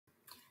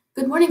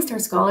Good morning, Star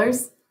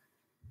Scholars.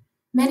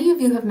 Many of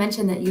you have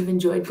mentioned that you've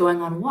enjoyed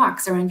going on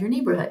walks around your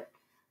neighborhood.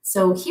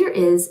 So here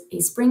is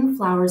a spring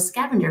flowers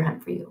scavenger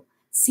hunt for you.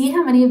 See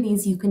how many of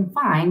these you can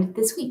find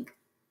this week.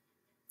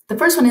 The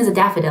first one is a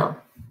daffodil.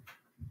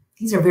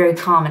 These are very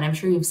common. I'm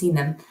sure you've seen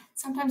them.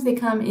 Sometimes they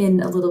come in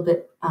a little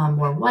bit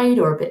more white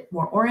or a bit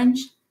more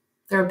orange.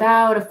 They're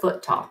about a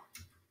foot tall.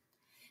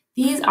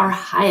 These are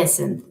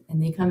hyacinth,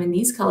 and they come in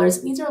these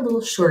colors. These are a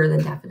little shorter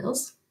than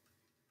daffodils.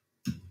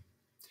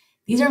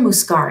 These are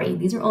muscari.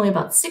 These are only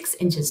about 6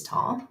 inches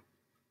tall.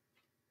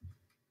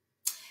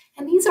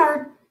 And these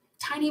are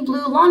tiny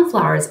blue lawn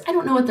flowers. I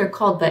don't know what they're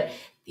called, but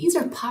these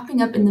are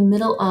popping up in the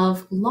middle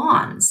of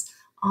lawns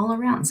all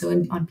around. So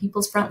on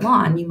people's front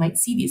lawn, you might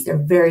see these. They're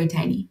very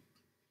tiny.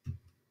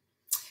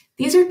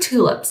 These are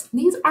tulips.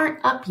 These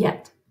aren't up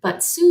yet,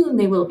 but soon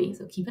they will be.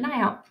 So keep an eye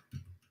out.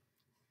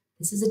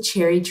 This is a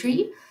cherry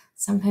tree.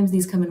 Sometimes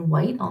these come in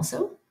white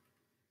also.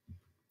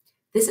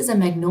 This is a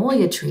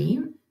magnolia tree,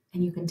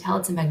 and you can tell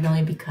it's a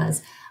magnolia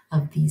because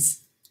of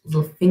these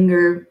little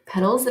finger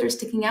petals that are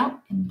sticking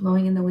out and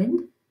blowing in the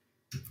wind.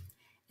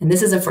 And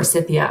this is a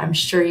forsythia. I'm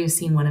sure you've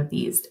seen one of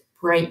these,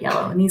 bright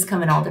yellow, and these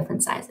come in all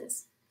different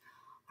sizes.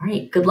 All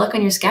right, good luck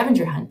on your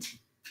scavenger hunt.